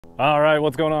All right,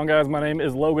 what's going on, guys? My name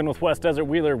is Logan with West Desert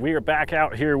Wheeler. We are back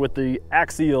out here with the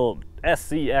Axial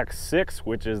SCX-6,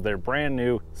 which is their brand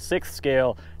new 6th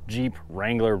scale Jeep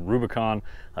Wrangler Rubicon.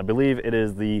 I believe it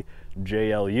is the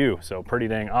JLU, so pretty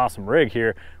dang awesome rig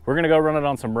here. We're gonna go run it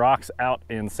on some rocks out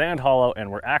in Sand Hollow,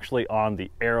 and we're actually on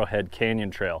the Arrowhead Canyon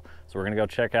Trail. So we're gonna go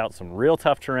check out some real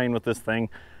tough terrain with this thing.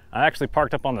 I actually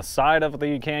parked up on the side of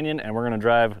the canyon, and we're gonna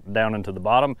drive down into the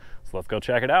bottom. So let's go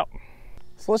check it out.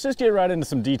 So let's just get right into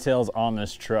some details on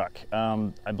this truck.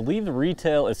 I believe the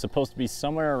retail is supposed to be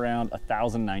somewhere around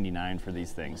 $1,099 for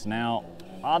these things. Now,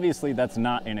 obviously that's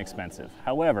not inexpensive.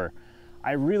 However,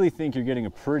 I really think you're getting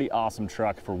a pretty awesome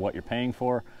truck for what you're paying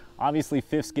for. Obviously,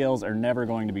 5th scales are never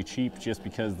going to be cheap just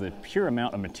because the pure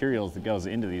amount of materials that goes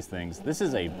into these things. This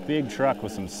is a big truck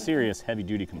with some serious heavy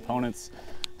duty components.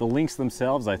 The links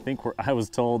themselves, I was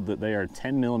told that they are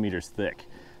 10 millimeters thick.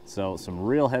 So some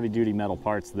real heavy duty metal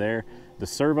parts there. The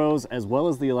servos as well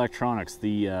as the electronics,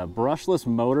 the brushless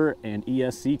motor and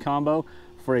ESC combo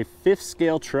for a 5th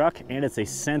scale truck, and it's a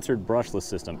censored brushless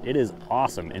system. It is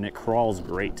awesome and it crawls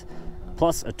great.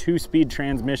 Plus a 2-speed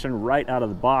transmission right out of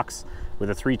the box with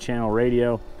a 3-channel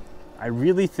radio. I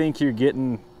really think you're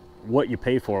getting what you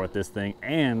pay for with this thing,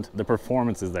 and the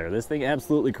performance is there. This thing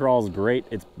absolutely crawls great.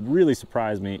 It's really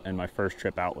surprised me in my first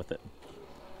trip out with it.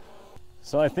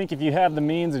 So I think if you have the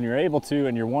means and you're able to,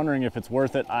 and you're wondering if it's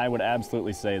worth it, I would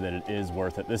absolutely say that it is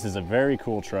worth it. This is a very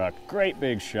cool truck, great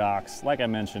big shocks, like I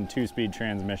mentioned, 2-speed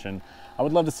transmission. I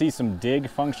would love to see some dig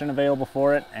function available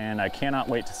for it, and I cannot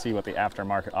wait to see what the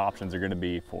aftermarket options are going to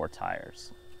be for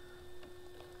tires.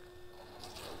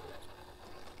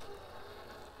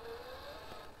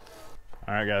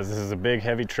 All right, guys, this is a big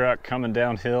heavy truck coming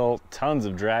downhill, tons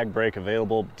of drag brake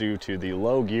available due to the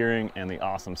low gearing and the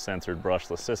awesome censored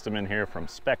brushless system in here from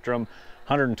Spectrum,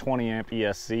 120 amp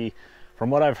ESC.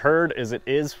 From what I've heard is it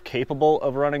is capable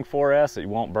of running 4S, it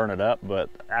won't burn it up, but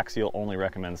Axial only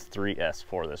recommends 3S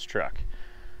for this truck.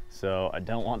 So I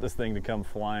don't want this thing to come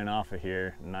flying off of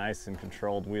here, nice and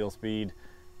controlled wheel speed,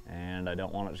 and I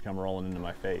don't want it to come rolling into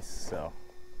my face. So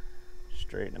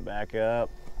straighten it back up,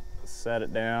 set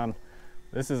it down.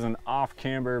 This is an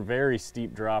off-camber, very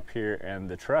steep drop here, and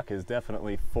the truck is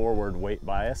definitely forward weight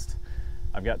biased.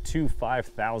 I've got two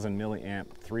 5,000 milliamp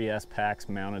 3S packs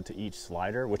mounted to each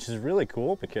slider, which is really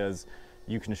cool because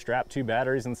you can strap 2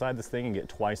 batteries inside this thing and get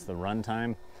twice the run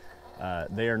time.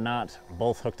 They are not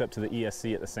both hooked up to the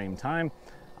ESC at the same time.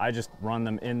 I just run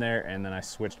them in there, and then I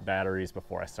switched batteries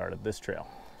before I started this trail.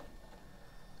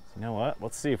 So you know what?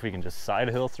 Let's see if we can just side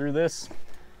hill through this.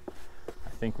 I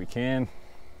think we can.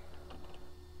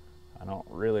 I don't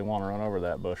really want to run over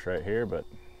that bush right here, but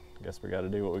I guess we got to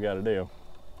do what we got to do.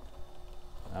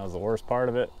 That was the worst part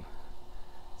of it.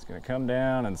 It's going to come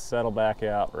down and settle back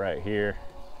out right here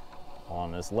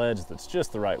on this ledge that's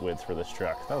just the right width for this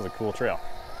truck. That was a cool trail.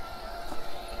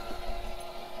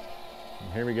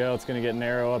 And here we go. It's going to get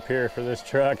narrow up here for this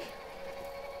truck.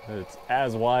 It's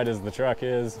as wide as the truck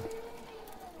is.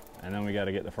 And then we got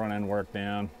to get the front end work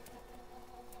down.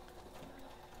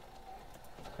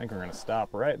 I think we're going to stop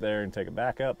right there and take it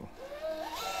back up.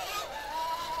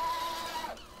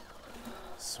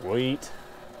 Sweet.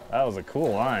 That was a cool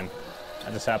line.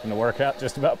 That just happened to work out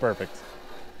just about perfect.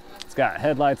 It's got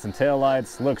headlights and tail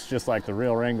lights. Looks just like the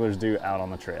real Wranglers do out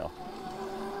on the trail.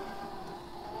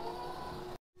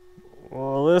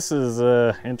 Well, this is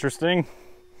interesting.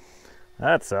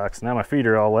 That sucks. Now my feet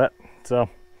are all wet. So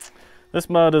this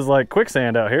mud is like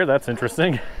quicksand out here. That's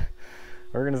interesting.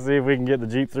 We're going to see if we can get the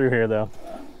Jeep through here though.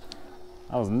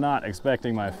 I was not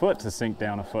expecting my foot to sink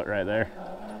down a foot right there.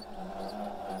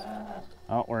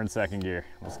 Oh, we're in 2nd gear.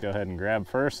 Let's go ahead and grab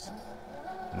first.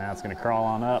 Now it's going to crawl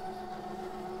on up.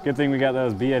 Good thing we got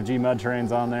those BFG mud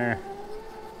trains on there.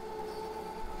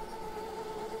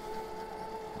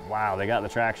 Wow, they got the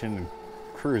traction and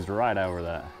cruised right over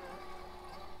that.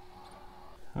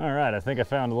 All right, I think I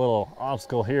found a little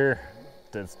obstacle here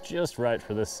that's just right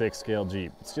for this 6th scale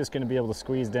Jeep. It's just going to be able to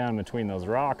squeeze down between those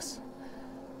rocks.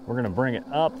 We're going to bring it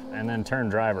up and then turn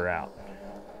driver out.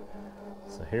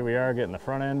 So here we are getting the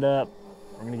front end up.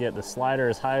 We're going to get the slider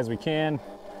as high as we can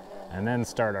and then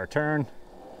start our turn.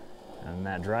 And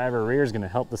that driver rear is going to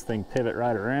help this thing pivot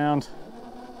right around.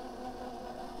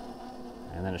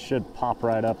 And then it should pop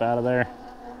right up out of there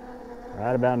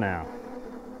right about now.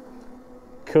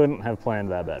 Couldn't have planned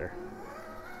that better.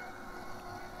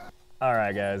 All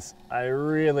right, guys, I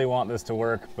really want this to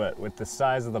work, but with the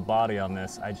size of the body on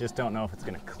this, I just don't know if it's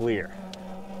gonna clear.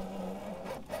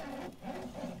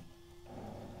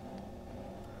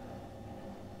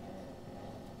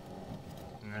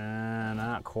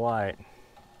 Not quite.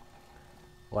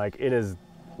 Like, it is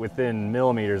within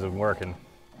millimeters of working.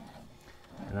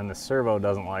 And then the servo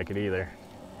doesn't like it either.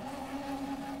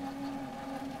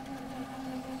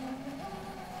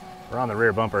 We're on the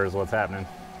rear bumper is what's happening.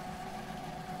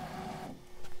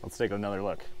 Let's take another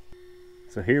look.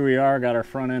 So here we are, got our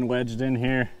front end wedged in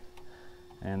here,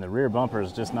 and the rear bumper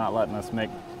is just not letting us make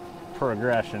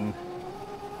progression,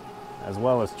 as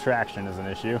well as traction is an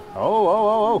issue.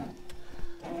 Oh.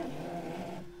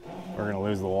 We're gonna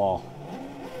lose the wall.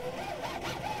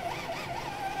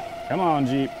 Come on,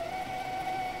 Jeep.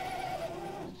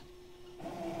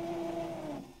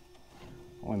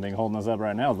 Only thing holding us up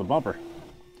right now is the bumper.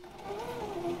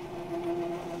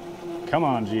 Come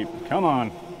on, Jeep, come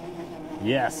on.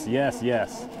 Yes.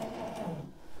 This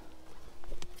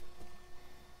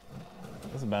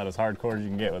is about as hardcore as you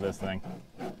can get with this thing.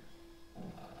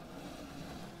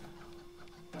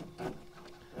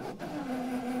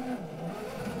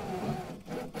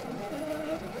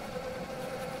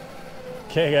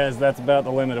 Okay guys, that's about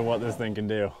the limit of what this thing can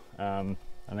do. I think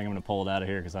I'm gonna pull it out of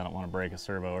here because I don't want to break a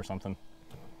servo or something.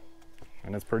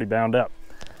 And it's pretty bound up.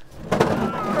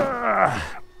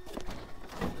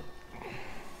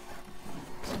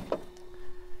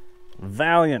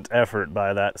 Valiant effort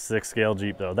by that 6 scale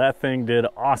Jeep though. That thing did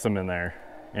awesome in there,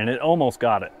 and it almost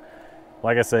got it.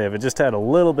 Like I say, if it just had a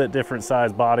little bit different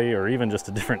size body or even just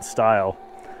a different style,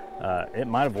 it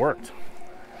might have worked.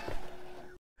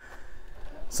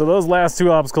 So those last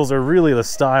 2 obstacles are really the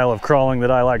style of crawling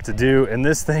that I like to do, and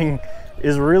this thing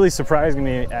is really surprising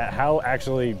me at how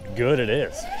actually good it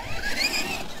is.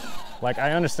 Like,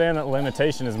 I understand that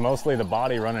limitation is mostly the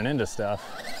body running into stuff.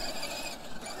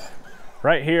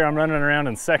 Right here, I'm running around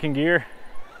in 2nd gear.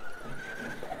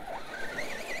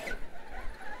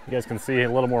 You guys can see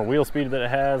a little more wheel speed that it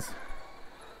has.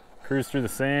 Cruise through the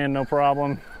sand, no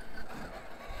problem.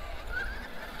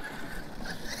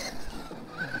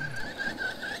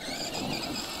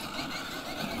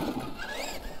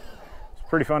 It's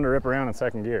pretty fun to rip around in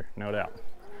 2nd gear, no doubt.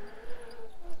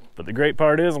 But the great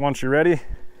part is, once you're ready,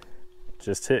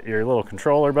 just hit your little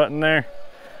controller button there,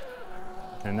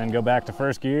 and then go back to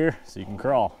 1st gear so you can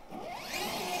crawl.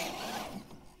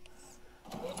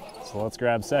 So let's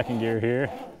grab 2nd gear here.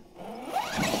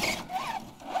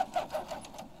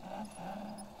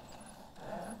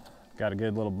 Got a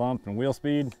good little bump and wheel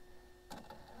speed.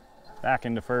 Back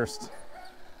into 1st,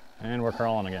 and we're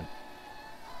crawling again.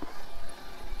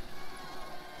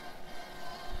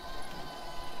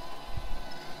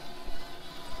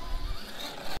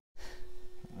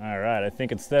 All right, I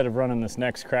think instead of running this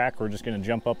next crack, we're just gonna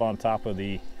jump up on top of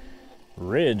the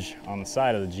ridge on the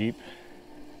side of the Jeep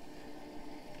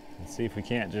and see if we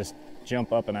can't just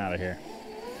jump up and out of here.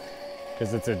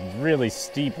 Because it's a really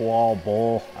steep wall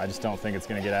bowl. I just don't think it's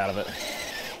gonna get out of it.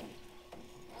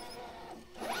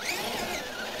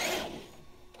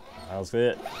 That was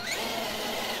it.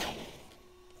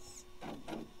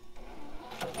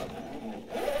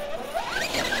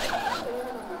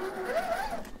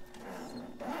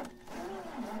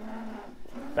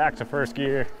 Back to 1st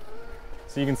gear.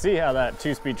 So you can see how that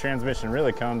 2-speed transmission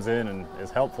really comes in and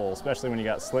is helpful, especially when you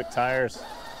got slick tires.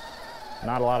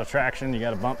 Not a lot of traction, you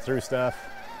got to bump through stuff.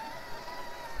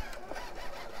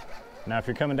 Now if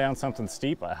you're coming down something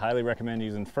steep, I highly recommend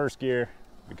using 1st gear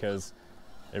because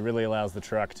it really allows the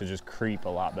truck to just creep a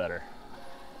lot better.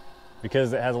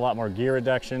 Because it has a lot more gear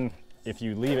reduction, if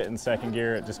you leave it in 2nd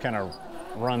gear, it just kind of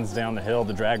runs down the hill.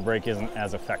 The drag brake isn't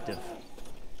as effective.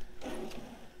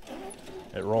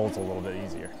 It rolls a little bit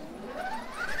easier.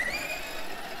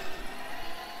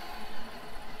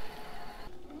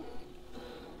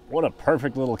 What a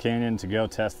perfect little canyon to go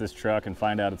test this truck and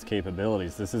find out its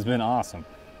capabilities. This has been awesome.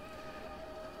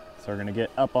 So we're gonna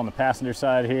get up on the passenger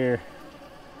side here.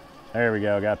 There we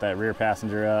go, got that rear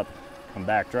passenger up. Come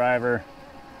back driver.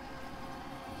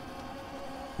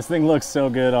 This thing looks so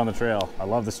good on the trail. I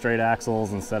love the straight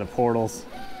axles instead of portals.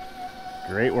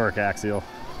 Great work, Axial.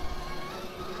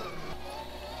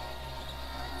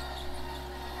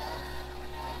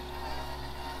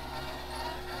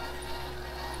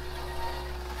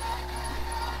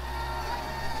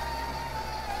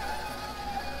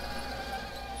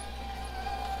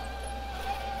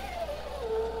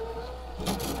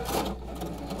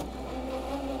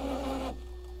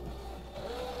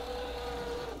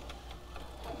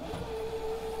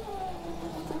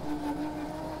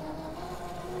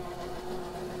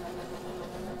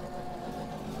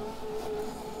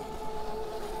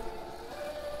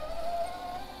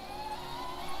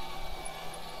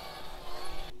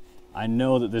 I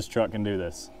know that this truck can do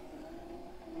this,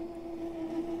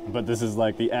 but this is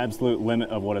like the absolute limit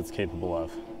of what it's capable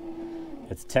of.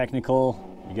 It's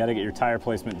technical, you gotta get your tire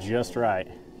placement just right.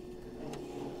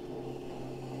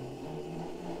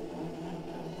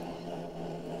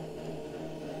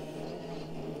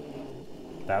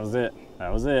 That was it.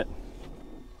 That was it.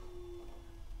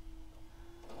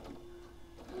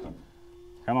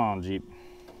 Come on, Jeep.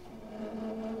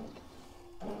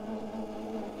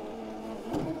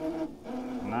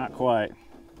 Not quite.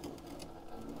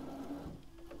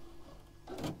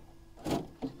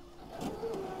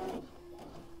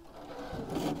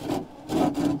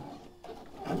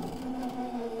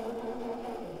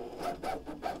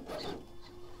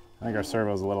 I think our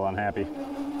servo's a little unhappy.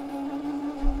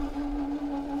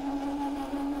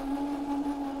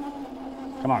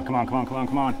 Come on, come on, come on, come on,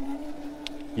 come on.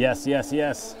 Yes, yes,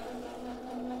 yes.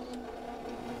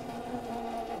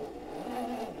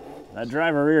 That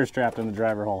driver rear is trapped in the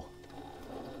driver hole.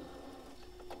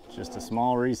 Just a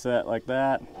small reset like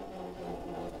that.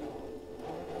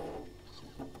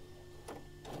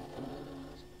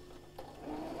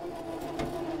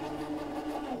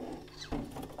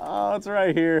 Oh, it's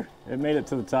right here. It made it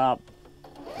to the top.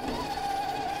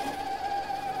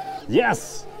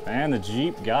 Yes! And the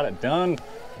Jeep got it done.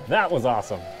 That was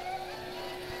awesome.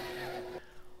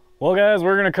 Well guys,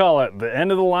 we're gonna call it the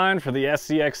end of the line for the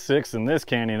SCX-6 in this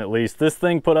canyon at least. This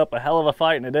thing put up a hell of a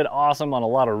fight and it did awesome on a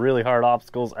lot of really hard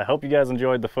obstacles. I hope you guys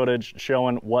enjoyed the footage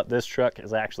showing what this truck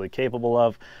is actually capable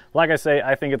of. Like I say,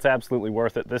 I think it's absolutely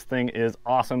worth it. This thing is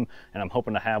awesome and I'm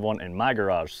hoping to have one in my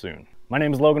garage soon. My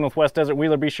name is Logan with West Desert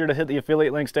Wheeler. Be sure to hit the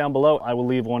affiliate links down below. I will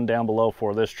leave one down below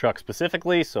for this truck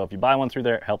specifically, so if you buy one through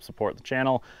there, it helps support the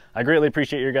channel. I greatly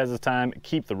appreciate your guys' time.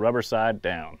 Keep the rubber side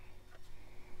down.